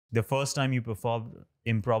the first time you performed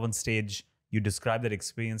improv on stage, you described that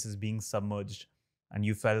experience as being submerged, and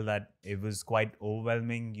you felt that it was quite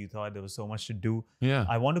overwhelming. You thought there was so much to do. Yeah.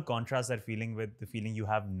 I want to contrast that feeling with the feeling you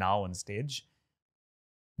have now on stage.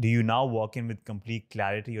 Do you now walk in with complete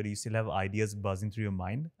clarity, or do you still have ideas buzzing through your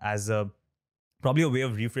mind? Probably a way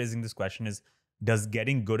of rephrasing this question is, does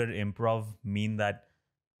getting good at improv mean that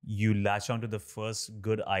you latch onto the first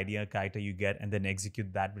good idea character you get and then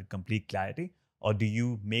execute that with complete clarity? Or do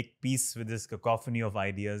you make peace with this cacophony of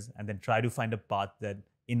ideas and then try to find a path that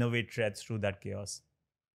in a way treads through that chaos?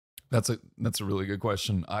 That's a really good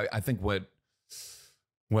question. I think what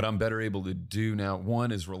I'm better able to do now,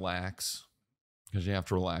 one is relax, because you have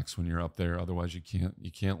to relax when you're up there. Otherwise you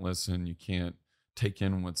can't listen, you can't take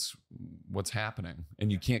in what's happening,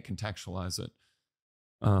 and you can't contextualize it.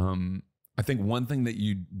 I think one thing that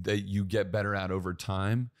you get better at over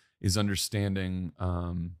time is understanding,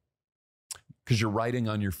 because you're writing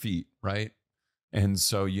on your feet, right? And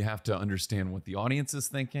so you have to understand what the audience is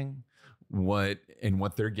thinking, what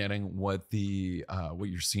they're getting, what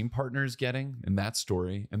your scene partner is getting in that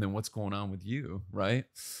story, and then what's going on with you, right?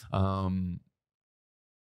 And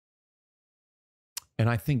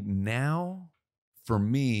I think now, for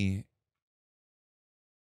me,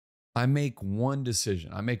 I make one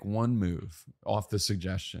decision. I make one move off the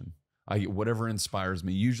suggestion. Whatever inspires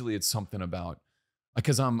me. Usually it's something about,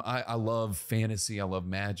 because I love fantasy. I love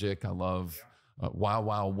magic. I love Wild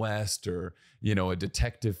Wild West, or, a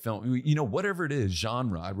detective film, whatever it is,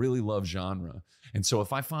 genre. I really love genre. And so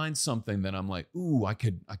if I find something that I'm like, ooh, I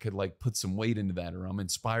could like put some weight into that, or I'm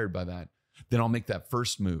inspired by that, then I'll make that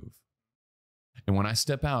first move. And when I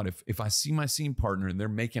step out, if I see my scene partner and they're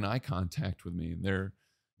making eye contact with me, and they're,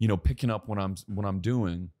 picking up what I'm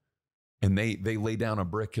doing, and they lay down a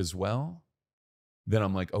brick as well, then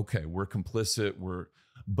I'm like, okay, we're complicit.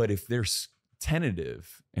 But if they're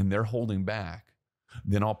tentative and they're holding back,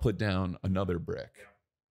 then I'll put down another brick.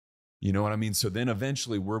 You know what I mean? So then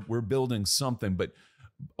eventually we're building something. But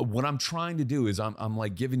what I'm trying to do is I'm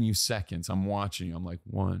like giving you seconds. I'm watching. I'm like,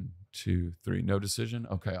 1, 2, 3, no decision.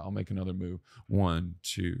 Okay, I'll make another move. 1,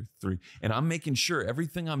 2, 3. And I'm making sure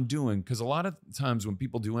everything I'm doing, because a lot of times when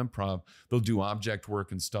people do improv, they'll do object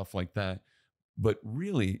work and stuff like that. But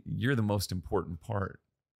really, you're the most important part.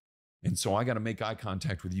 And so I got to make eye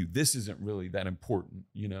contact with you. This isn't really that important,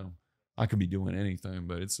 I could be doing anything,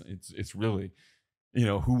 but it's really,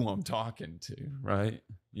 who I'm talking to, right?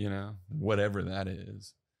 Whatever that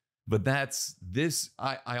is. But that's this.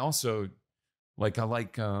 I also I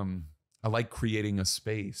like creating a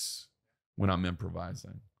space when I'm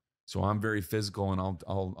improvising. So I'm very physical, and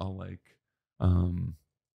I'll like, I'll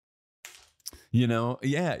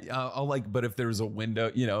like, but if there's a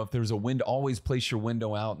window, always place your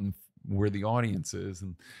window out and where the audience is,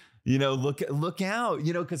 and, look out,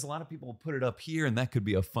 because a lot of people put it up here, and that could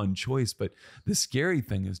be a fun choice. But the scary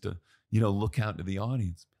thing is to, look out to the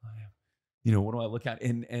audience. What do I look at?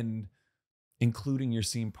 And including your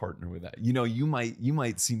scene partner with that. You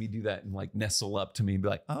might see me do that and like nestle up to me and be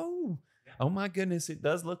like, oh my goodness, it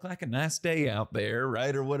does look like a nice day out there,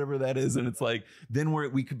 right? Or whatever that is. And it's like, then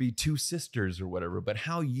we could be two sisters or whatever. But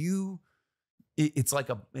how it's like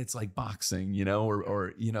boxing,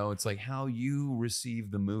 or it's like how you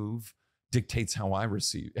receive the move dictates how I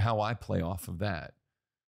play off of that.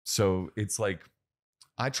 So it's like,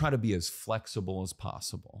 I try to be as flexible as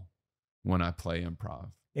possible when I play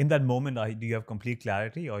improv. In that moment, do you have complete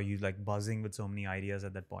clarity, or are you like buzzing with so many ideas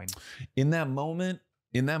at that point? In that moment,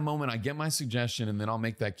 I get my suggestion, and then I'll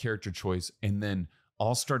make that character choice, and then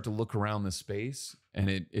I'll start to look around the space, and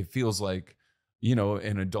it feels like,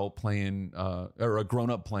 an adult playing or a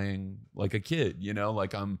grown-up playing like a kid,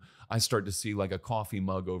 like I start to see like a coffee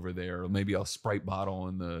mug over there, or maybe a Sprite bottle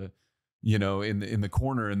in the, in the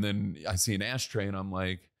corner, and then I see an ashtray, and I'm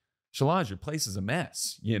like, Shalaj, your place is a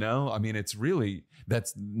mess, I mean, it's really,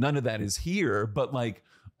 none of that is here, but like,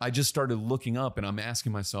 I just started looking up, and I'm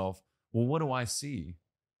asking myself, well, what do I see?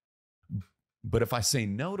 But if I say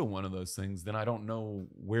no to one of those things, then I don't know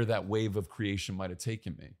where that wave of creation might have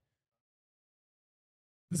taken me.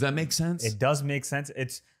 Does that make sense? It does make sense.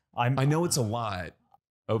 I know it's a lot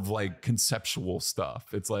of like conceptual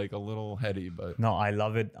stuff. It's like a little heady, but no, I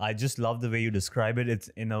love it. I just love the way you describe it. It's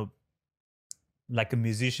like a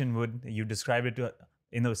musician would. You describe it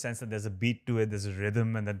in a sense that there's a beat to it, there's a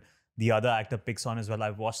rhythm, and then the other actor picks on as well.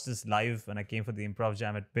 I've watched this live when I came for the improv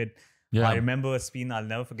jam at Pitt. Yeah. I remember a scene I'll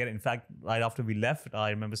never forget. In fact, right after we left, I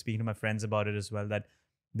remember speaking to my friends about it as well, that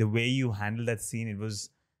the way you handled that scene, it was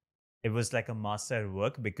like a master at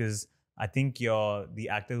work, because I think the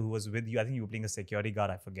actor who was with you, I think you were playing a security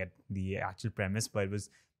guard. I forget the actual premise, but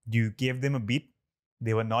you gave them a beat,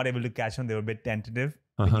 they were not able to catch on. They were a bit tentative.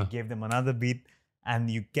 Then you gave them another beat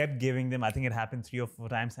and you kept giving them. I think it happened 3 or 4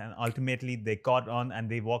 times. And ultimately they caught on and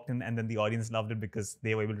they walked in, and then the audience loved it because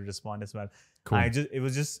they were able to respond as well. Cool. It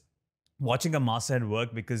was just watching a master at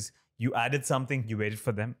work, because you added something, you waited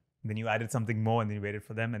for them. Then you added something more, and then you waited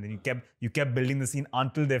for them, and then you kept building the scene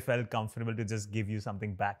until they felt comfortable to just give you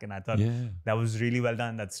something back. And I thought that was really well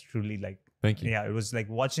done. That's truly like, thank you. Yeah, it was like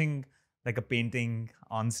watching like a painting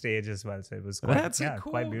on stage as well. So it was quite,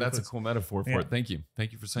 cool. quite beautiful. That's a cool metaphor for it. Thank you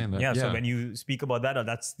for saying that. Yeah. So when you speak about that,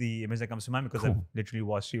 that's the image that comes to mind, because I've literally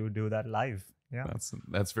watched you do that live. Yeah,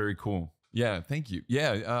 that's very cool. Yeah, thank you.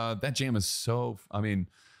 Yeah, that jam is so. I mean,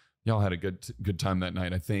 y'all had a good time that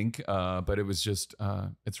night, I think. But it was just,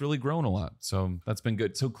 it's really grown a lot. So that's been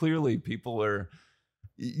good. So clearly people are,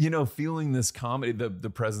 feeling this comedy, the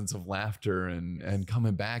presence of laughter and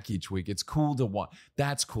coming back each week. It's cool to watch.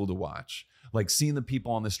 That's cool to watch. Like seeing the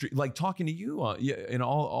people on the street, like talking to you and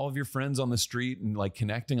all of your friends on the street, and like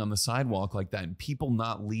connecting on the sidewalk like that, and people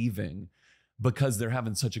not leaving because they're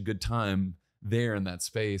having such a good time there in that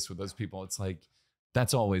space with those people. It's like,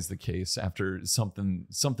 that's always the case after something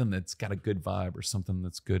that's got a good vibe or something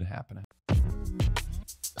that's good happening.